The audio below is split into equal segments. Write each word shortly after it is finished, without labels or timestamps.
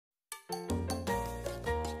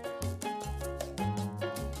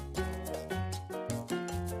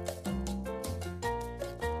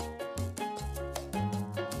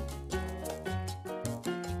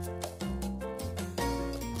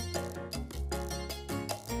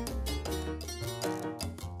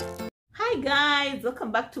Hi guys, welcome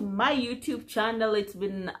back to my YouTube channel. It's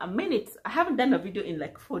been a minute. I haven't done a video in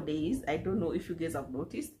like 4 days. I don't know if you guys have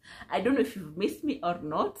noticed. I don't know if you've missed me or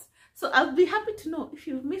not. So I'll be happy to know if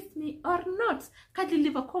you've missed me or not. Kindly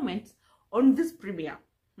leave a comment on this premiere.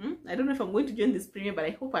 I don't know if I'm going to join this premiere, but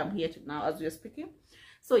I hope I'm here now as we're speaking.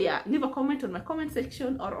 So yeah, leave a comment on my comment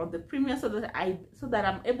section or on the premiere so that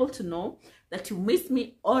I'm able to know that you missed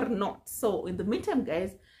me or not. So in the meantime,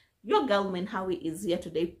 guys, your girl Minhawi is here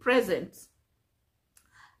today, present.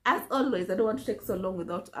 As always, I don't want to take so long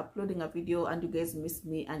without uploading a video and you guys miss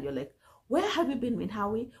me and you're like, where have you been,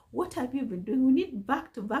 Minhawi? What have you been doing? We need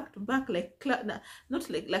back to back, like not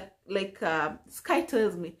like Sky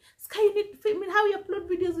tells me, Sky, you need Minhawi upload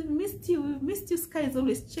videos. We missed you. Sky is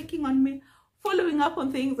always checking on me, following up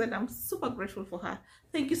on things, and I'm super grateful for her.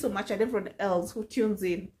 Thank you so much, and everyone else who tunes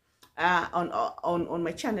in on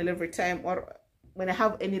my channel every time or when I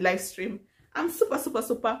have any live stream. I'm super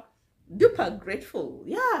duper grateful.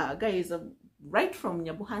 Yeah, guys, I'm right from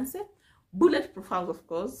Nyabuhanse, Bulletproof House, of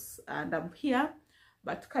course, and I'm here,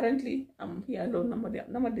 but currently I'm here alone.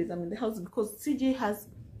 Nowadays I'm in the house because CJ has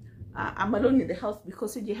I'm alone in the house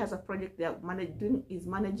because CJ has a project they're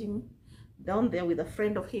managing down there with a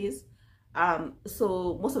friend of his.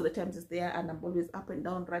 So most of the times it's there, and I'm always up and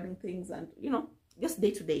down running things, and you know, just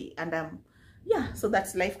day to day. And yeah, so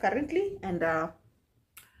that's life currently. And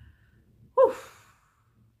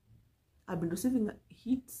I've been receiving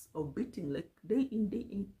hits of beating like day in day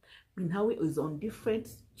in. Minhawi is on different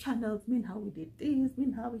channels. Minhawi did this,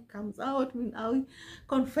 Minhawi comes out, Minhawi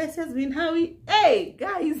confesses, Minhawi, hey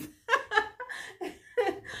guys.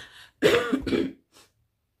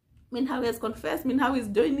 Minhawi has confessed, Minhawi is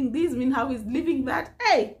joining this, Minhawi is leaving that.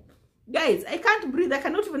 Hey guys, I can't breathe. I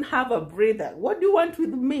cannot even have a breather. What do you want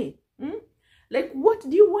with me? Like, what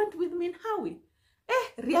do you want with Minhawi?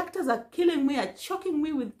 Reactors are killing me, are choking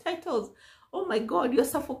me with titles. Oh my god, you're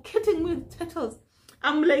suffocating me with titles.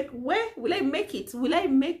 I'm like, where will I make it? Will I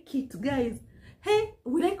make it, guys? Hey,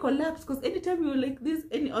 will I collapse? Because anytime you're like this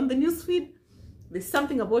on the newsfeed, there's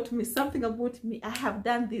something about me. I have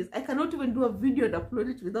done this. I cannot even do a video and upload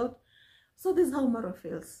it without. So this is how Mara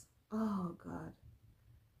feels. Oh god,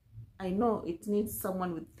 I know it needs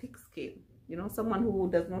someone with thick skin, you know, someone who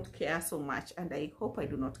does not care so much, and I hope I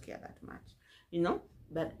do not care that much, you know.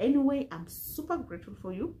 But anyway, I'm super grateful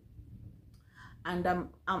for you, and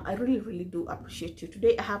I really do appreciate you.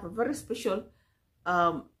 Today I have a very special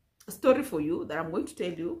story for you that I'm going to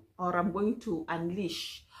tell you, or I'm going to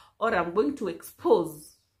unleash, or I'm going to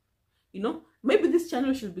expose. You know, maybe this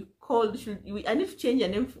channel should be called, I need to change a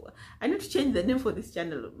name for, I need to change the name for this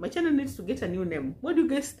channel. My channel needs to get a new name. What do you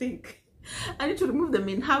guys think? I need to remove the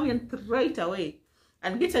Minhawi and throw it away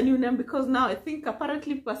and get a new name, because now I think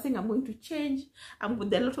apparently people are saying I'm going to change. There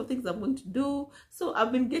are a lot of things I'm going to do. So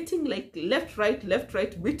I've been getting like left, right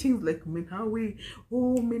meetings like Minhawi,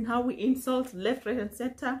 oh, Minhawi insults left, right, and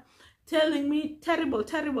center, telling me terrible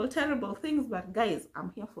things. But guys,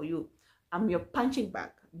 I'm here for you. I'm your punching bag.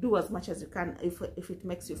 Do as much as you can if it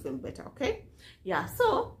makes you feel better, okay? Yeah,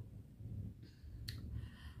 so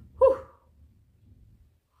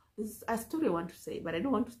this is a story I want to say, but I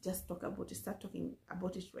don't want to just talk about it, start talking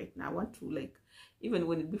about it right now. I want to, like, even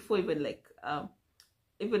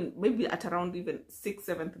maybe at around even 6th,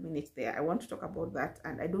 7th minute there, I want to talk about that,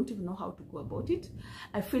 and I don't even know how to go about it.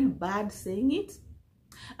 I feel bad saying it.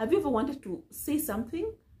 Have you ever wanted to say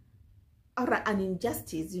something or an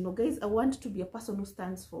injustice? You know, guys, I want to be a person who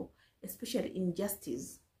stands for especially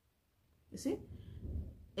injustice. You see,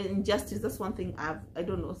 injustice, that's one thing I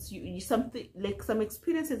don't know, so something like some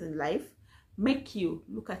experiences in life make you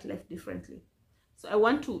look at life differently. So I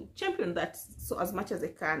want to champion that, so as much as I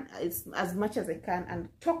can, and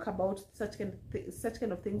talk about such kind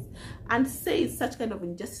of things, and say such kind of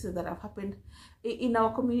injustices that have happened in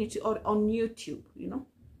our community or on YouTube, you know.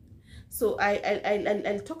 So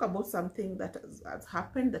I'll talk about something that has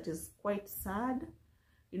happened that is quite sad.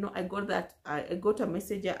 You know, I got a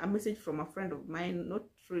message from a friend of mine, not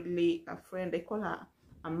really a friend, I call her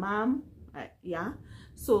a mom. Yeah,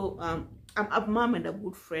 so I'm a mom and a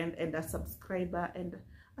good friend and a subscriber and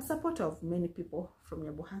a supporter of many people from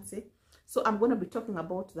Nyabuhanse. So I'm going to be talking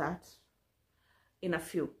about that in a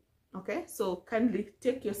few. Okay, so kindly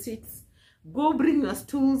take your seats, go bring your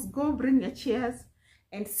stools, go bring your chairs,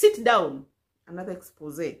 and sit down. Another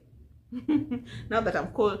expose. Now that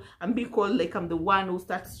I'm being called like I'm the one who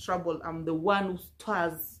starts trouble, I'm the one who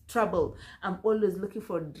starts trouble, I'm always looking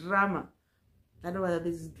for drama. I don't know whether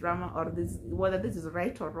this is drama or whether this is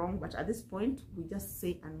right or wrong, but at this point we just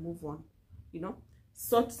say and move on, you know.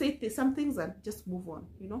 say some things and just move on,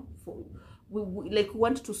 you know. We like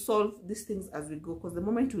want to solve these things as we go, because the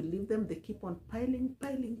moment we leave them, they keep on piling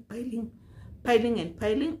and piling.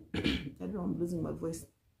 I don't know, I'm losing my voice.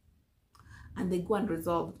 And they go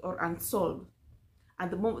unresolved or unsolved.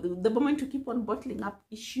 And the moment you keep on bottling up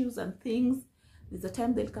issues and things, there's a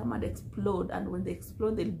time they'll come and explode. And when they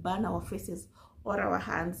explode, they'll burn our faces or our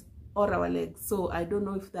hands or our legs. So I don't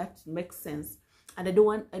know if that makes sense. And I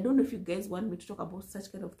don't know if you guys want me to talk about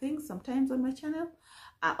such kind of things sometimes on my channel,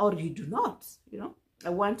 or you do not, you know. I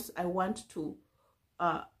want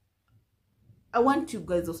you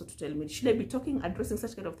guys also to tell me, should I be addressing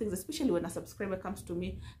such kind of things, especially when a subscriber comes to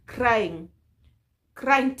me crying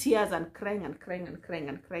tears and crying and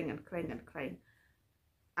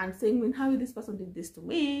saying, when how this person did this to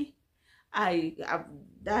me, I have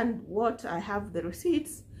done what, I have the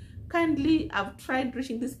receipts, kindly, I've tried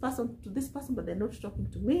reaching this person, but they're not talking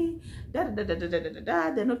to me,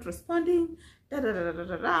 they're not responding,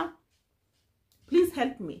 please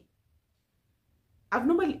help me. I've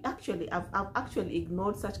actually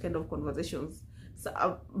ignored such kind of conversations.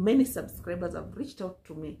 So many subscribers have reached out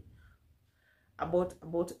to me about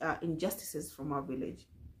injustices from our village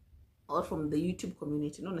or from the YouTube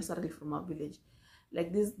community, not necessarily from our village.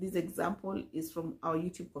 Like this example is from our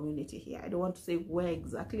YouTube community here. I don't want to say where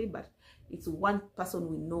exactly, but it's one person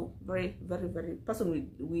we know, very person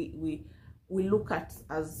we look at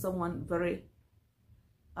as someone very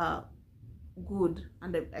good,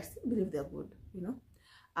 and I still believe they're good, you know.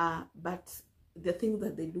 But the things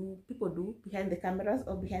that people do behind the cameras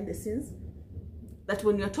or behind the scenes, that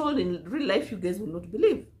when you're told in real life, you guys will not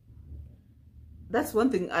believe. That's one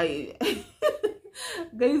thing I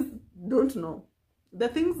guys don't know. The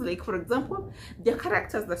things, like, for example, the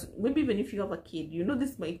characters that maybe even if you have a kid, you know,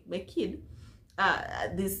 this my kid,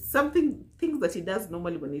 there's things that he does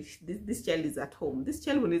normally when this child is at home. This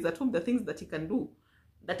child, when he's at home, the things that he can do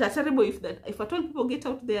that are terrible. If at all people get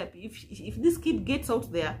out there, if this kid gets out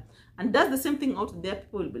there and does the same thing out there,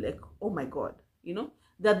 people will be like, oh my God, you know.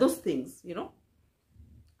 There are those things, you know.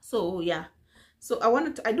 So yeah, so I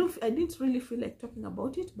didn't really feel like talking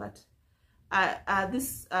about it, but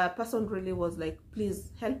this person really was like,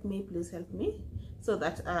 please help me, so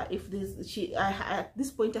that at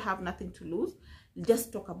this point I have nothing to lose.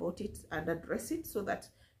 Just talk about it and address it so that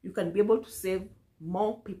you can be able to save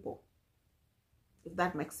more people, if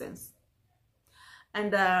that makes sense.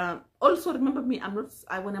 And also remember me,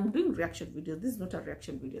 when I'm doing reaction videos, this is not a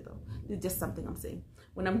reaction video though, this is just something I'm saying.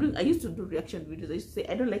 When I used to do reaction videos, I used to say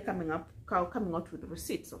I don't like coming out with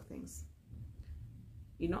receipts of things.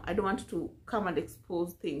 You know, I don't want to come and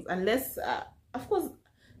expose things unless, of course,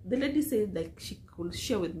 the lady said like she could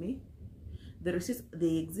share with me the receipts.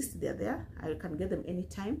 They exist, they're there. I can get them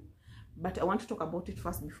anytime. But I want to talk about it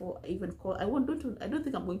first before I even call. I don't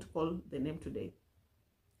think I'm going to call the name today.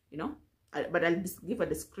 You know, but I'll just give a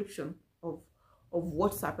description of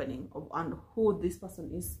what's happening and who this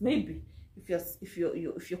person is. Maybe if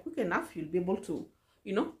you're quick enough, you'll be able to,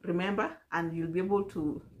 you know, remember, and you'll be able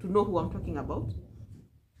to know who I'm talking about.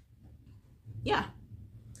 Yeah,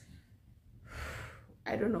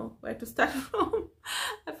 I don't know where to start from.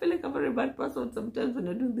 I feel like I'm a very bad person sometimes when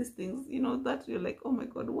you're doing these things, you know, that you're like, oh my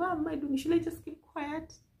God, what am I doing? Should I just keep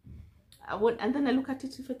quiet? And then I look at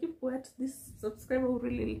it, if I keep quiet, this subscriber will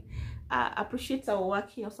really appreciate our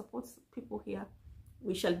work here, supports people here,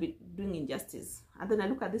 we shall be doing injustice. And then I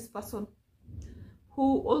look at this person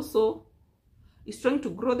who also is trying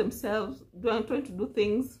to grow themselves, trying to do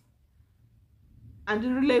things, and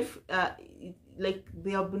in real life, like,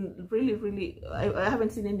 they have been really, I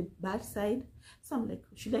haven't seen any bad side. So I'm like,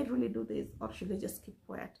 should I really do this, or should I just keep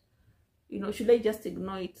quiet? You know, should I just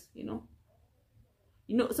ignore it? You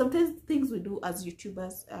know, sometimes things we do as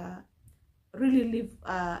YouTubers really leave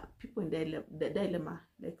people in the dilemma.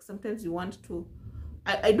 Like, sometimes you want to,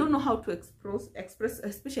 I don't know how to express,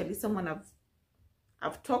 especially someone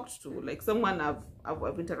I've talked to, like someone I've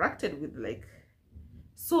interacted with, like,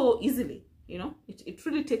 so easily. You know, it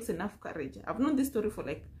really takes enough courage. I've known this story for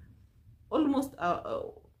like almost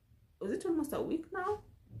was it almost a week now?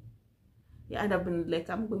 Yeah, and I've been like,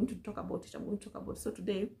 I'm going to talk about it. So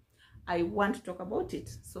today I want to talk about it.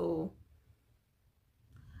 So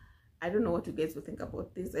I don't know what you guys will think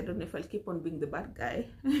about this. I don't know if I'll keep on being the bad guy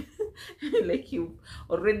like you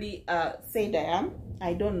already said I am.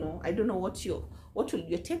 I don't know what your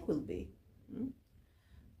take will be.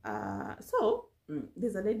 So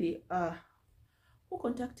there's a lady who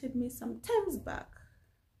contacted me some times back,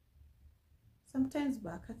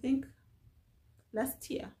 I think last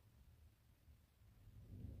year.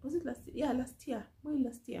 Was it last year? Yeah, last year. Why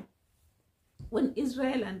last year? When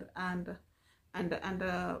Israel and and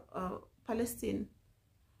Palestine,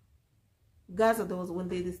 Gaza. There was when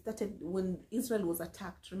they started, when Israel was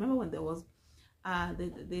attacked. Remember when there was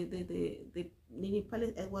the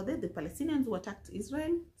Palestinians who attacked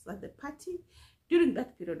Israel at the party during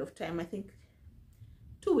that period of time. I think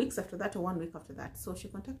 2 weeks after that or 1 week after that. So she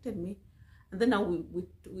contacted me, and then now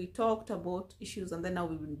we talked about issues, and then now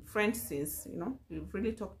we've been friends since. You know, we've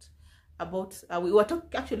really talked about we were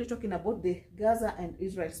actually talking about the Gaza and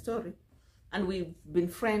Israel story, and we've been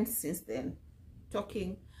friends since then,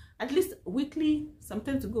 talking at least weekly.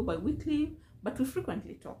 Sometimes we go by weekly, but we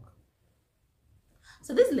frequently talk.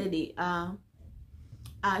 So this lady,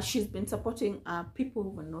 she's been supporting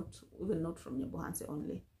people even not from Nyabohanse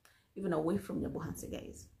only, even away from Nyabohanse,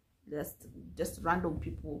 guys. Just random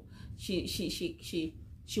people.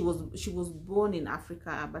 She was born in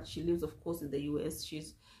Africa, but she lives, of course, in the US.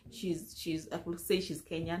 She's I could say she's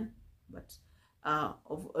Kenyan, but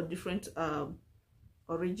of a different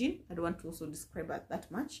origin. I don't want to also describe her that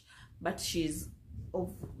much, but she's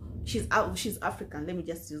African. Let me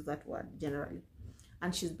just use that word generally.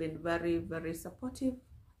 And she's been very, very supportive,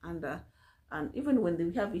 and even when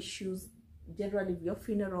we have issues, generally with your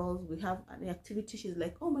funerals, we have an activity, she's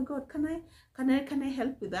like, oh my God, can I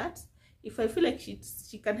help with that? If I feel like she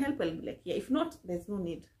can help, I'll be like, yeah. If not, there's no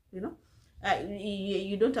need, you know.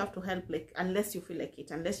 You don't have to help, like, unless you feel like it,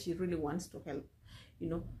 unless she really wants to help, you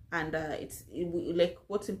know. And like,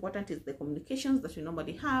 what's important is the communications that you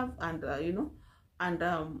normally have, and you know, and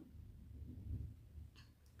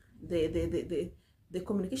the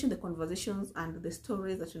communication, the conversations, and the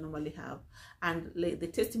stories that you normally have, and like the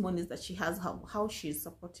testimonies that she has, how she's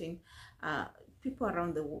supporting people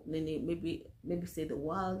around the world, maybe say the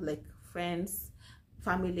world, like friends,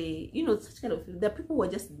 family, you know, such kind of. There are people who are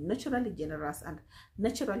just naturally generous and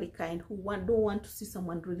naturally kind, who don't want to see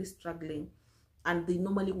someone really struggling, and they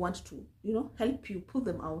normally want to, you know, help you, pull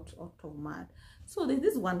them out of mud. So there's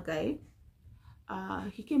this one guy,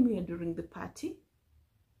 he came here during the party.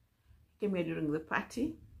 It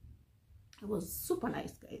was super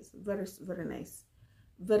nice, guys. Very, very nice.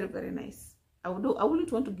 Very, very nice. I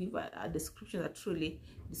wouldn't want to give a description that truly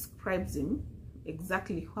describes him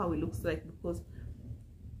exactly how he looks like, because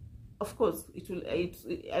of course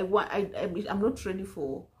I'm not ready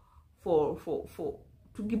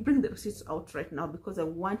to bring the receipts out right now, because I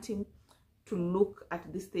want him to look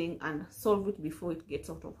at this thing and solve it before it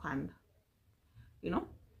gets out of hand, you know.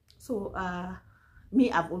 So me,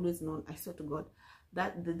 I've always known, I swear to God,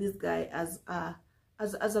 that this guy as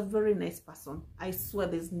a very nice person. I swear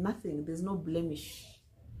there's no blemish.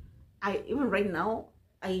 Even right now,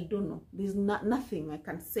 I don't know, there's nothing I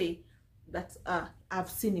can say that I've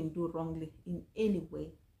seen him do wrongly in any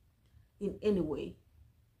way.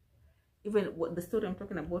 Even what the story I'm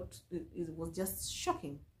talking about was just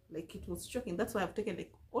shocking. Like, it was shocking. That's why I've taken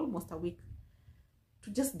like almost a week to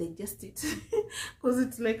just digest it, because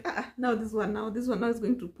it's like, now this one is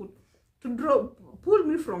going to pull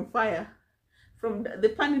me from fire, from the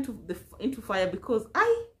pan into fire, because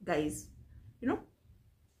guys, you know.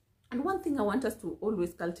 And one thing I want us to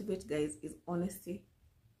always cultivate, guys, is honesty.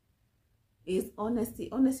 Honesty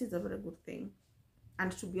is a very good thing.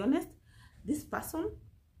 And to be honest, this person,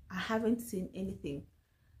 I haven't seen anything.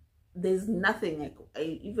 There's nothing like,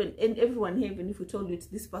 even everyone here, even if we told you it's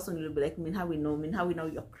this person, will be like, Minhawi, no,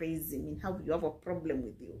 Minhawi, you're crazy. Minhawi, you have a problem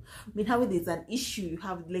with you. Minhawi, there's an issue you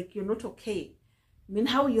have, like, you're not okay.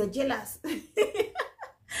 Minhawi, you're jealous.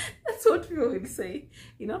 That's what we will say,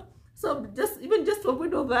 you know. So just to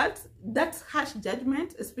avoid all that harsh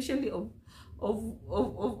judgment, especially of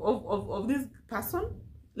this person,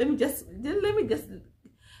 let me just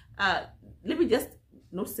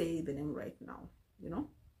not say the name right now, you know.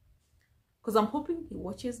 Because I'm hoping he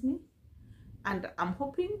watches me, and I'm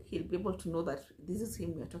hoping he'll be able to know that this is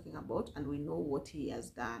him we're talking about, and we know what he has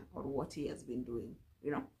done or what he has been doing,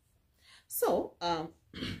 you know. So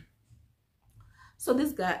so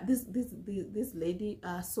this guy, this lady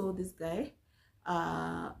saw this guy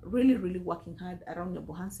really working hard around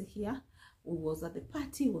Nyabohanse here. Who was at the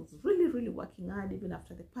party, was really working hard. Even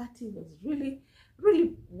after the party, was really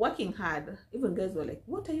working hard. Even guys were like,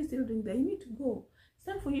 what are you still doing there? You need to go. It's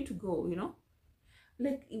time for you to go, you know.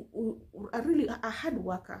 Like, a hard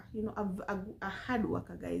worker, you know, a hard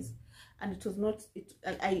worker, guys. And it was not,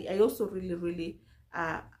 I also really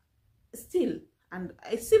still, and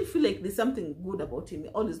I still feel like there's something good about him.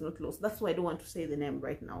 All is not lost. That's why I don't want to say the name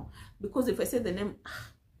right now, because if I say the name,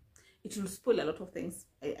 it will spoil a lot of things.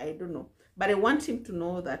 I don't know, but I want him to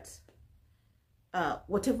know that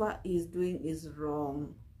whatever he's doing is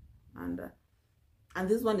wrong, and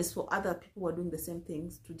this one is for other people who are doing the same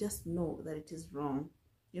things, to just know that it is wrong,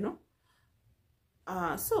 you know.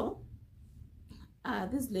 So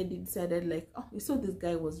this lady decided, like, oh, we saw this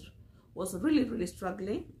guy was really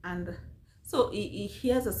struggling, and so he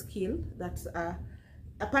has a skill that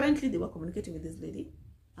apparently they were communicating with this lady.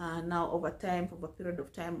 Now over a period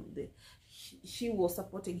of time, she was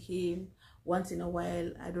supporting him once in a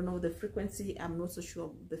while. I don't know the frequency, I'm not so sure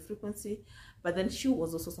of the frequency, but then she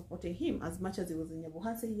was also supporting him as much as he was in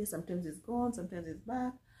Nyabuhanse here. Sometimes he's gone, sometimes he's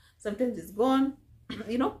back, sometimes he's gone.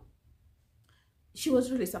 You know, she was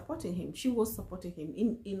really supporting him. She was supporting him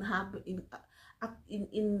in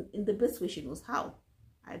the best way she knows how.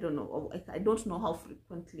 I don't know. I don't know how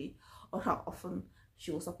frequently or how often she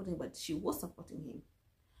was supporting, but she was supporting him.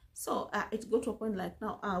 So it got to a point like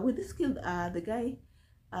now with this skill, the guy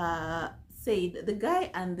said the guy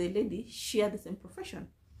and the lady share the same profession.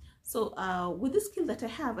 So with this skill that I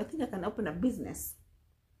have, I think I can open a business.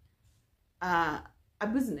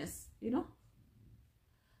 You know.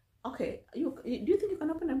 Okay, do you think you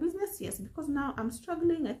can open a business? Yes, because now I'm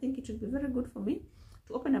struggling. I think it would be very good for me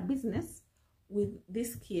to open a business with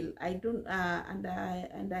this skill. I don't and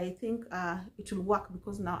I think it will work,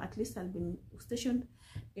 because now at least I'll be stationed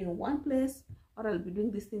in one place, or I'll be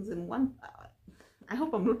doing these things in one. I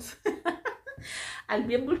hope I'm not. I'll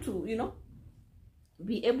be able to, you know,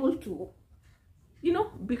 be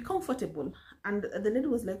comfortable. And the lady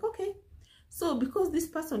was like, okay. So because this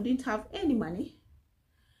person didn't have any money,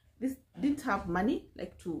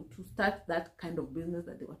 like to start that kind of business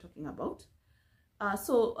that they were talking about.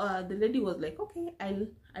 So the lady was like, okay,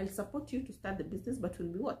 I'll support you to start the business, but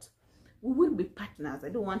we'll be what? We will be partners. I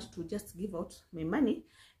don't want to just give out my money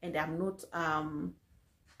and I'm not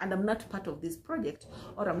part of this project,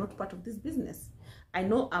 or I'm not part of this business. I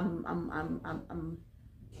know I'm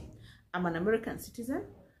an American citizen,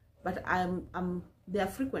 but they are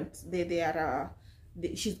frequent.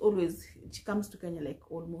 She comes to Kenya like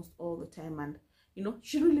almost all the time, and you know,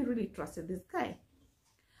 she really trusted this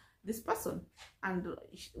person, and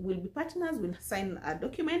we'll be partners. We'll sign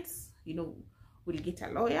documents, you know, we'll get a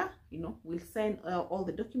lawyer, you know, we'll sign all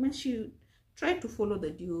the documents. She tried to follow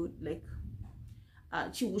the due, like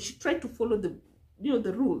she tried to follow the, you know,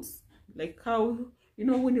 the rules, like how, you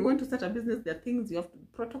know, when you want to start a business, there are things you have to,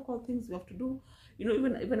 protocol things you have to do, you know,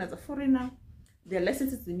 even as a foreigner, there are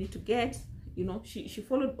licenses you need to get. You know, she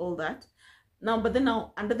followed all that. But then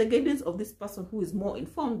under the guidance of this person who is more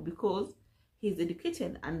informed, because he's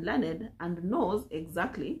educated and learned and knows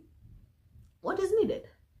exactly what is needed.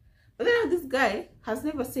 But then this guy has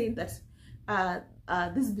never said that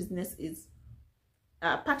this business is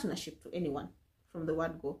a partnership to anyone from the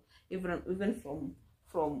word go, even from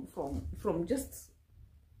just,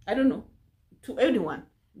 I don't know, to anyone.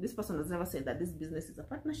 This person has never said that this business is a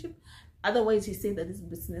partnership. Otherwise, he said that this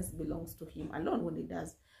business belongs to him alone when he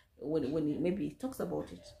does, when he maybe talks about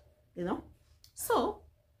it, you know. So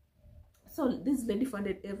this lady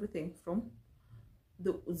funded everything from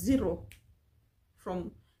the zero,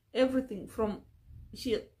 from everything, from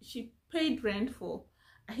she paid rent for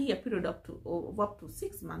a year period up to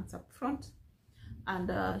 6 months up front,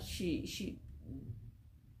 and she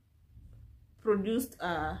produced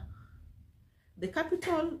the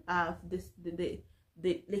capital of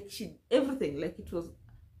everything, like it was,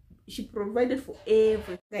 she provided for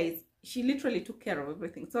everything, guys. She literally took care of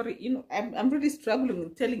everything. Sorry, you know, I'm really struggling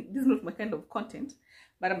with telling, this is not my kind of content,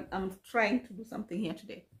 but I'm trying to do something here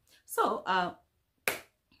today. So I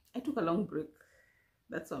took a long break.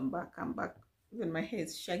 That's why I'm back. Even my hair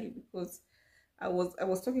is shaggy because I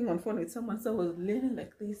was talking on phone with someone, so I was leaning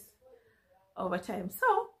like this over time.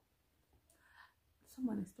 So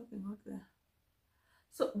someone is talking out there.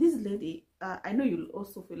 So this lady, I know you'll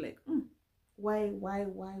also feel like, why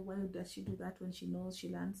does she do that when she knows she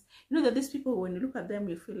learns? You know that these people, when you look at them,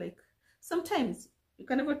 you feel like sometimes you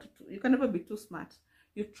can never be too smart.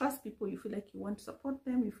 You trust people, you feel like you want to support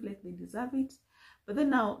them, you feel like they deserve it. But then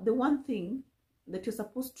now, the one thing that you're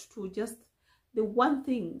supposed to just, the one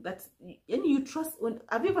thing that, and you trust,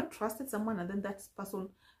 have you ever trusted someone and then that person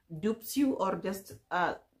dupes you or just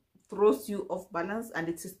throws you off balance? And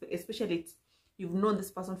it's especially you've known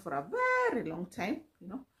this person for a very long time, you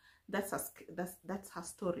know. That's her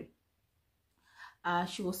story.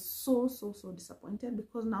 She was so disappointed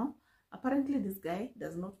because now apparently this guy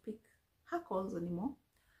does not pick her calls anymore.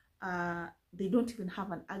 They don't even have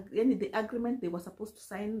the agreement they were supposed to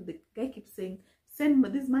sign. The guy keeps saying, send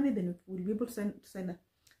this money, then we'll be able to sign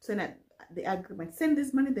the agreement. Send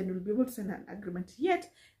this money, then we'll be able to sign an agreement. Yet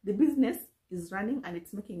the business is running and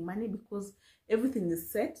it's making money because everything is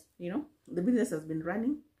set, you know. The business has been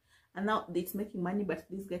running and now it's making money, but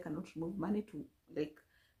this guy cannot remove money to, like,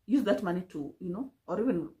 use that money to, you know, or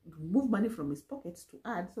even remove money from his pockets to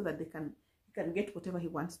add so that he he can get whatever he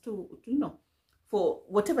wants to you know, for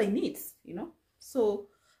whatever he needs, you know. So,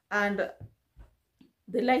 and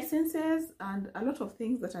the licenses and a lot of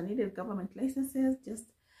things that are needed, government licenses,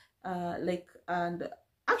 just like, and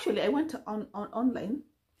actually I went on online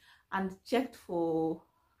and checked for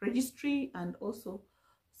registry and also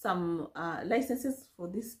some licenses for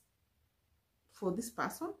this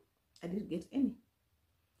person. I didn't get any.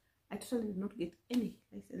 I totally did not get any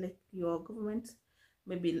license. Like your government,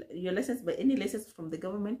 maybe your license, by any license from the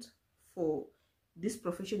government for this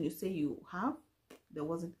profession you say you have, there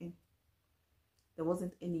wasn't any. There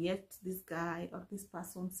wasn't any yet. This guy or this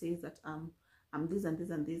person says that I'm this and this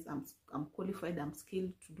and this. I'm qualified. I'm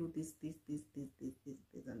skilled to do this and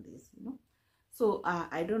this. You know. So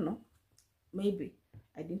I don't know. Maybe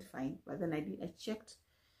I didn't find, but then I checked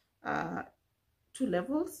 2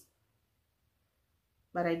 levels,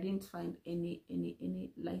 but I didn't find any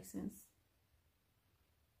license.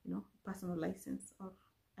 You know, personal license, or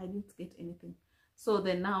I didn't get anything. So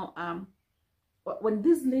then now when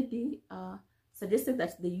this lady suggested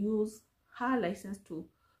that they use her license to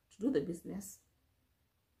do the business,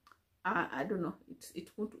 I don't know, it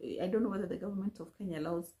won't, I don't know whether the government of Kenya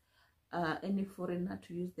allows any foreigner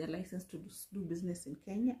to use their license to do business in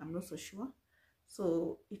Kenya. I'm not so sure.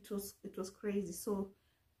 So it was crazy. So,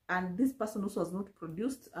 and this person also has not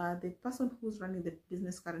produced, the person who's running the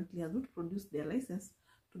business currently has not produced their license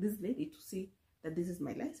to this lady to see that this is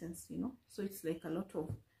my license, you know. So it's like a lot of,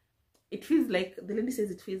 it feels like, the lady says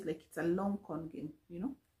it feels like it's a long con game, you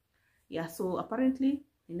know. Yeah, so apparently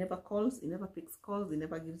he never calls, he never picks calls, he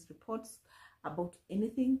never gives reports about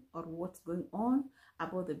anything or what's going on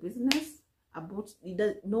about the business, about, he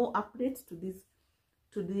does no updates to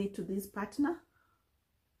this partner.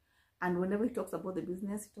 And whenever he talks about the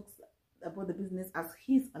business, he talks about the business as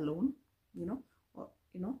he's alone, you know, or,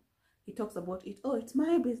 you know, he talks about it, oh, it's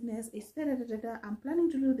my business, it's da da da da da, I'm planning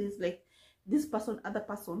to do this. Like this person, other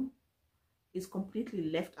person is completely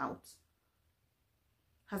left out,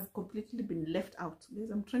 has completely been left out. Because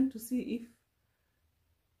I'm trying to see if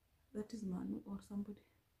that is Manu or somebody.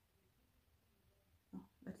 No,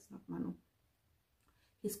 that is not Manu.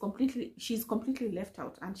 She's completely left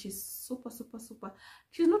out, and she's super,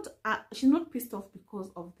 she's not pissed off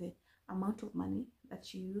because of the amount of money that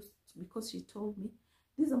she used, because she told me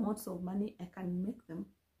these amounts of money I can make them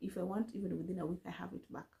if I want, even within a week I have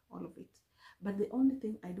it back, all of it. But the only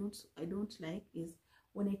thing I don't like is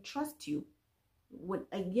when I trust you, when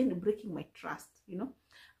again breaking my trust, you know,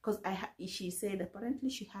 because she said apparently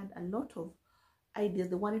she had a lot of ideas.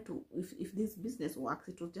 They wanted to, if this business works,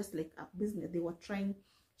 it was just like a business they were trying.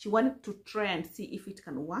 She wanted to try and see if it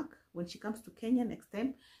can work. When she comes to Kenya next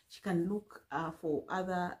time, she can look for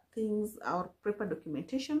other things or prepare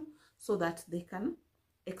documentation so that they can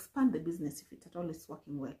expand the business if it at all is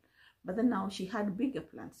working well. But then now she had bigger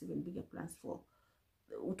plans, even bigger plans for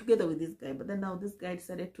together with this guy. But then now this guy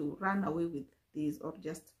decided to run away with this, or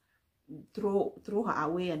just throw her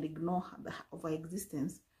away and ignore her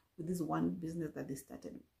existence with this one business that they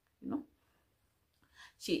started, you know.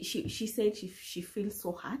 She said she feels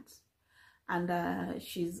so hurt, and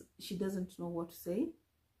she doesn't know what to say,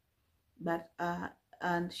 but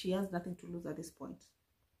and she has nothing to lose at this point.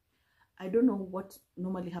 I don't know what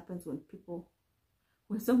normally happens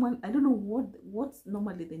when someone, I don't know what's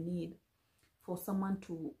normally the need for someone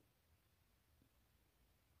to,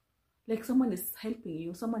 like, someone is helping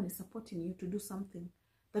you, someone is supporting you to do something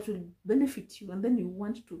that will benefit you, and then you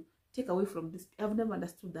want to take away from this. I've never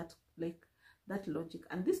understood that, like, that logic.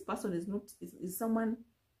 And this person is someone,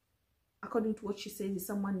 according to what she says, is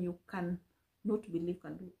someone you can not believe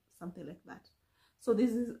can do something like that. So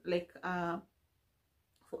this is like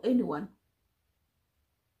for anyone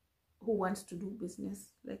who wants to do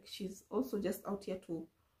business. Like, she's also just out here to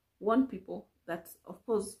warn people that, of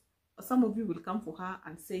course, some of you will come for her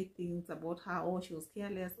and say things about her, oh, she was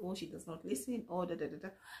careless, oh, she does not listen, oh, da da da da.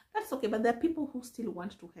 That's okay, but there are people who still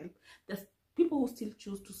want to help. There's people who still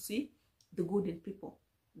choose to see the good in people.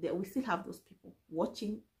 We still have those people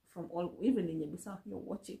watching from all, even in Yabisa here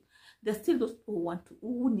watching. There's still those people who want to,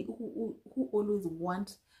 who always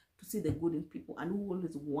want to see the good in people, and who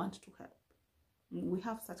always want to help. We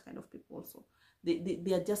have such kind of people also.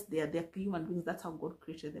 They are just there. They're human beings. That's how God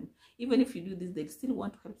created them. Even if you do this, they still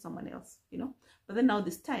want to help someone else, you know. But then now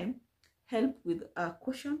this time, help with a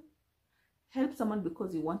caution. Help someone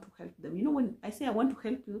because you want to help them. You know, when I say I want to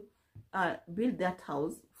help you build that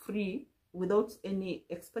house free without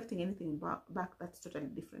expecting anything back, that's totally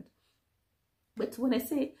different. But when I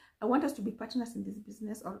say I want us to be partners in this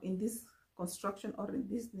business, or in this construction, or in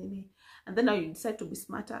this nini, and then now you decide to be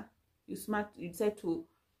smarter, you decide to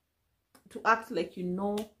to act like you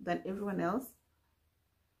know than everyone else,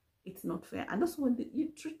 it's not fair. And also when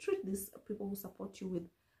you treat these people who support you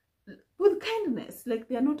with kindness, like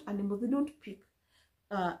they are not animals. They don't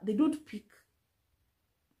pick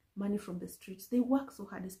money from the streets. They work so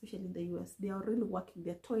hard, especially in the US. They are really working.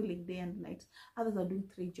 They're toiling day and night. Others are doing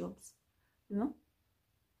 3 jobs, you know.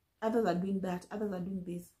 Others are doing that. Others are doing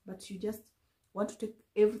this. But you just want to take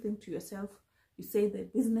everything to yourself. You say the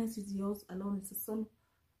business is yours alone. It's a sole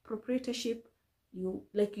proprietorship. You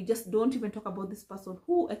just don't even talk about this person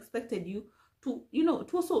who expected you to, you know,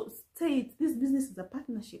 to also say this business is a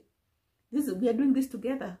partnership. We are doing this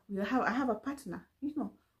together. I have a partner. You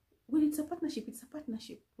know, when it's a partnership, it's a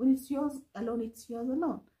partnership. When it's yours alone, it's yours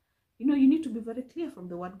alone. You know, you need to be very clear from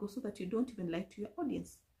the word go, so that you don't even lie to your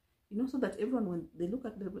audience. You know, so that everyone, when they look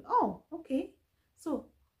at them, oh, okay. So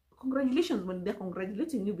congratulations when they're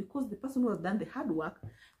congratulating you, because the person who has done the hard work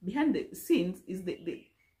behind the scenes is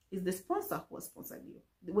the sponsor who has sponsored you.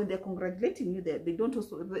 When they're congratulating you, they don't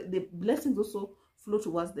also, the blessings also flow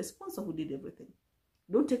towards the sponsor who did everything.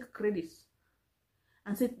 Don't take credit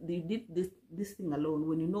and say you did this thing alone,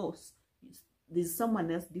 when you know there's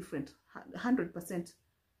someone else different, 100%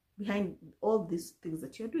 behind all these things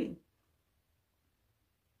that you're doing.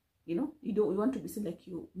 You know, you want to be seen like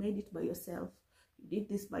you made it by yourself. You did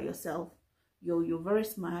this by yourself. You're very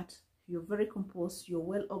smart. You're very composed. You're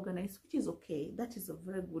well organized, which is okay. That is a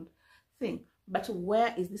very good thing. But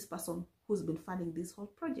where is this person who's been funding this whole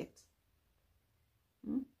project?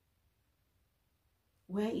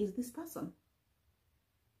 Where is this person?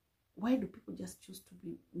 Why do people just choose to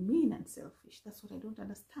be mean and selfish? That's what I don't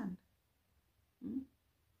understand.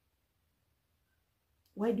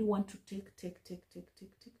 Why do you want to take?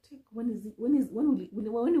 When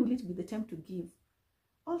will it be the time to give?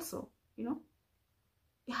 Also, you know,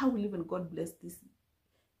 how will even God bless this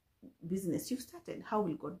business you've started? How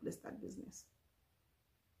will God bless that business?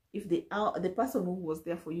 If the person who was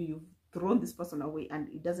there for you, you've thrown this person away, and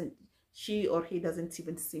she or he doesn't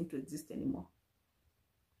even seem to exist anymore.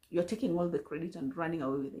 You're taking all the credit and running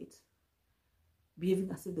away with it,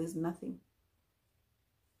 behaving as if there's nothing.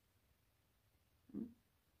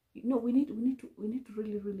 You know, we need to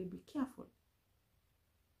really, really be careful.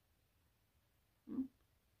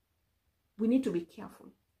 We need to be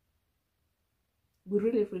careful. We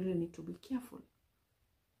really, really need to be careful.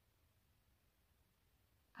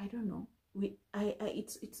 I don't know.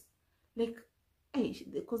 It's like,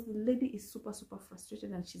 because the lady is super, super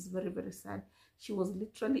frustrated, and she's very, very sad. She was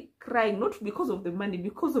literally crying, not because of the money,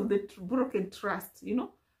 because of the broken trust. You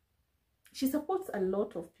know, she supports a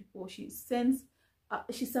lot of people. She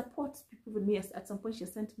supports people with me. At some point, she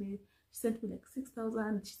sent me like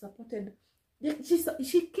 6,000. She supported.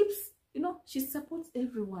 She keeps, you know, she supports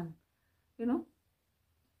everyone, you know.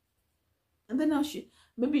 And then now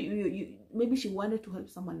maybe she wanted to help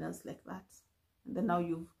someone else like that, and then now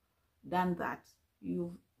you've done that.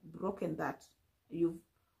 You've broken that.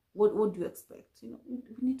 What do you expect? You know, we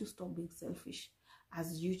need to stop being selfish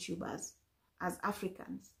as YouTubers, as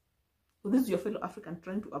Africans. So this is your fellow African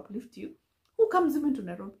trying to uplift you. Who comes even to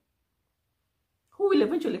Nairobi? Who will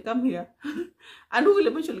eventually come here? And who will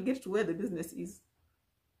eventually get to where the business is?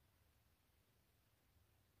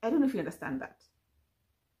 I don't know if you understand that.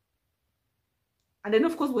 And then,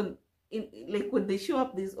 of course, when they show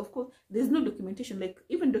up, there's no documentation. Like,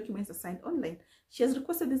 even documents are signed online. She has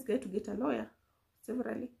requested this guy to get a lawyer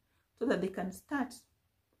severally so that they can start.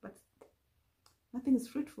 But nothing is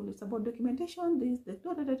fruitful. It's about documentation. Like,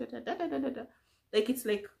 it's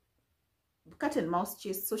like cat and mouse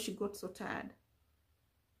chase. So she got so tired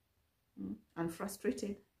and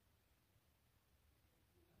frustrated.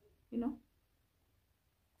 You know,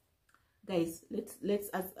 guys, let's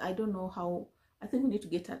as I don't know how. I think we need to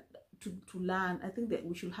get to learn. I think that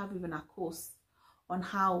we should have even a course on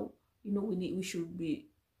how, you know, we should be,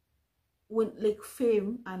 when like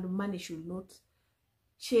fame and money should not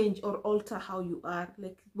change or alter how you are.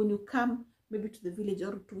 Like, when you come maybe to the village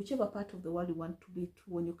or to whichever part of the world you want to be to,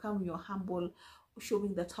 when you come, you're humble,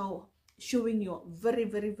 showing your very,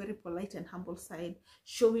 very, very polite and humble side,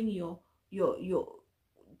 showing your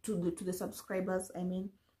to the subscribers, I mean,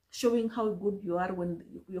 showing how good you are when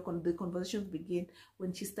the conversations begin.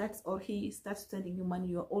 When she starts or he starts sending you money,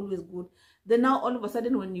 you're always good. Then now all of a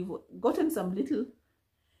sudden, when you've gotten some little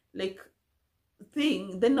like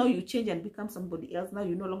thing, then now you change and become somebody else. Now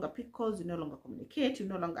you no longer pick calls, you no longer communicate, you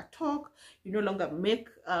no longer talk, you no longer make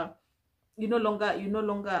you're no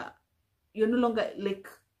longer like,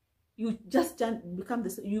 you just become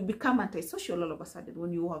this, you become antisocial all of a sudden.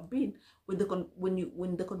 When you have been when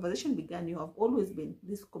the conversation began, you have always been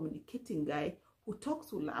this communicating guy who talks,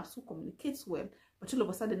 who laughs, who communicates well. But all of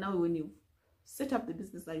a sudden now, when you set up the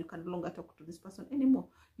business, now you can no longer talk to this person anymore.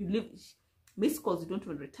 You leave missed calls, you don't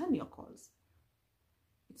even return your calls.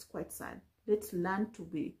 It's quite sad. Let's learn to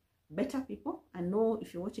be better people. I know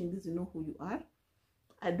if you're watching this, you know who you are.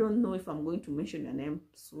 I don't know if I'm going to mention your name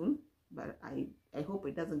soon, but I hope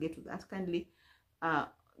it doesn't get to that. Kindly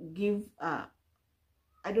give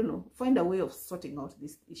I don't know, find a way of sorting out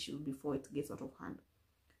this issue before it gets out of hand.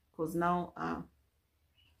 Because now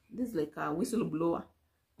this is like a whistleblower.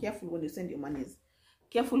 Careful when you send your monies.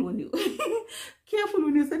 Careful when you careful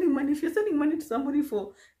when you're sending money. If you're sending money to somebody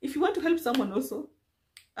if you want to help someone also,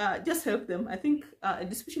 just help them. I think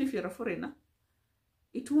especially if you're a foreigner,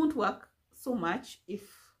 it won't work so much if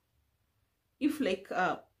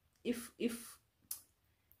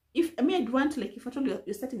I mean, I'd want, like, if I told you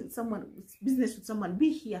you're starting someone's business with someone,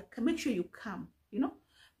 be here, make sure you come, you know,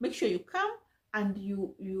 make sure you come, and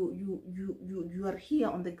you are here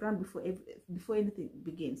on the ground before anything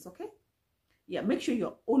begins. Okay, yeah, make sure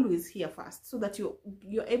you're always here first, so that you're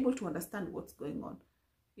able to understand what's going on.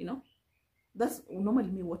 You know, that's normally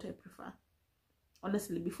me what I prefer,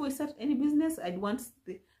 honestly. Before I start any business, I'd want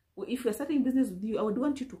if you're starting business with you, I would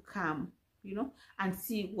want you to come, you know, and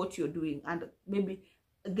see what you're doing, and maybe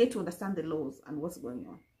get to understand the laws and what's going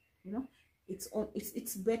on. You know,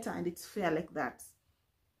 it's better and it's fair like that,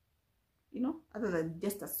 you know, other than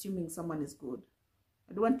just assuming someone is good.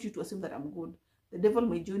 I don't want you to assume that I'm good. The devil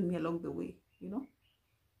may join me along the way, you know.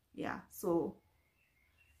 Yeah, so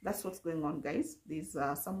that's what's going on, guys. There's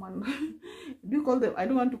someone do you call them, I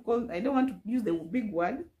don't want to use the big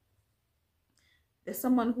word. There's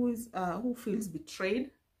someone who is who feels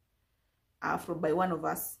betrayed by one of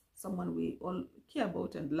us, someone we all care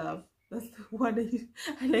about and love. That's the word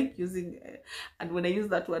I like using. And when I use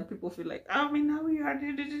that word, people feel like, I mean, now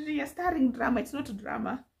you're starting drama. It's not a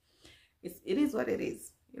drama. It is what it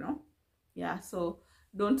is, you know. Yeah, so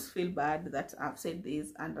don't feel bad that I've said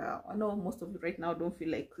this. And I know most of you right now don't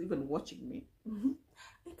feel like even watching me.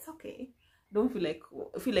 It's okay. Don't feel like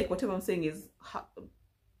whatever I'm saying is,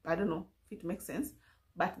 I don't know if it makes sense,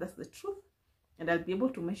 but that's the truth. And I'll be able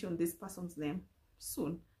to mention this person's name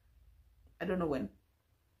soon. I don't know when.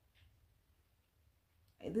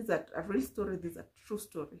 This is a real story. This is a true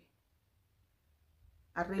story.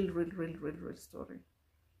 A real story.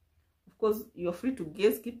 Of course, you're free to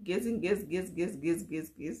guess, keep guessing, guess.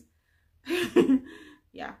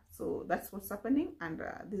 Yeah, so that's what's happening. And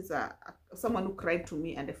this is someone who cried to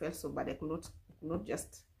me, and I felt so bad. I could not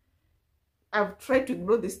just. I've tried to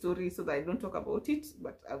ignore this story so that I don't talk about it,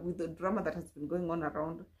 but with the drama that has been going on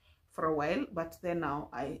around for a while, but then now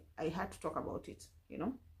I had to talk about it, you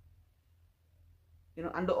know.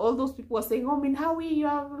 And all those people were saying, oh, I mean, Howie,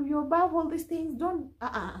 you're above all these things. Don't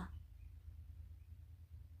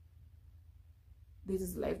This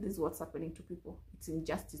is life. This is what's happening to people. It's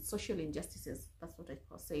injustice, social injustices. That's what I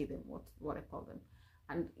say them, what I call them.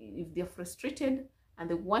 And if they're frustrated and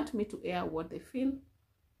they want me to air what they feel,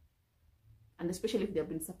 and especially if they've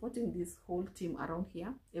been supporting this whole team around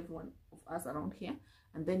here, everyone of us around here,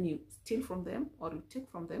 and then you steal from them or you take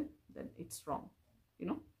from them, then it's wrong, you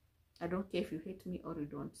know. I don't care if you hate me or you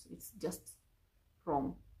don't. It's just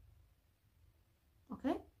wrong.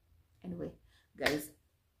 Okay? Anyway, guys,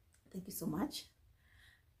 thank you so much.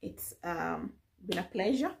 It's been a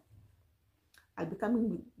pleasure. I'll be coming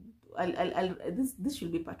with this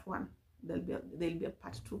should be part 1. There'll be a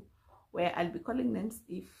part 2 where I'll be calling names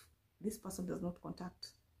if this person does not contact.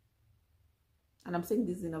 And I'm saying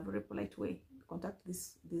this in a very polite way. Contact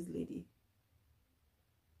this lady.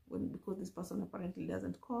 Because this person apparently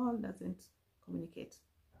doesn't call, doesn't communicate.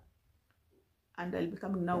 And I'll be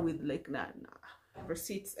coming now with like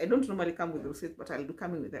receipts. I don't normally come with receipts, but I'll be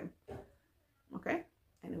coming with them. Okay?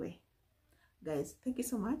 Anyway, guys, thank you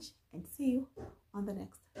so much and see you.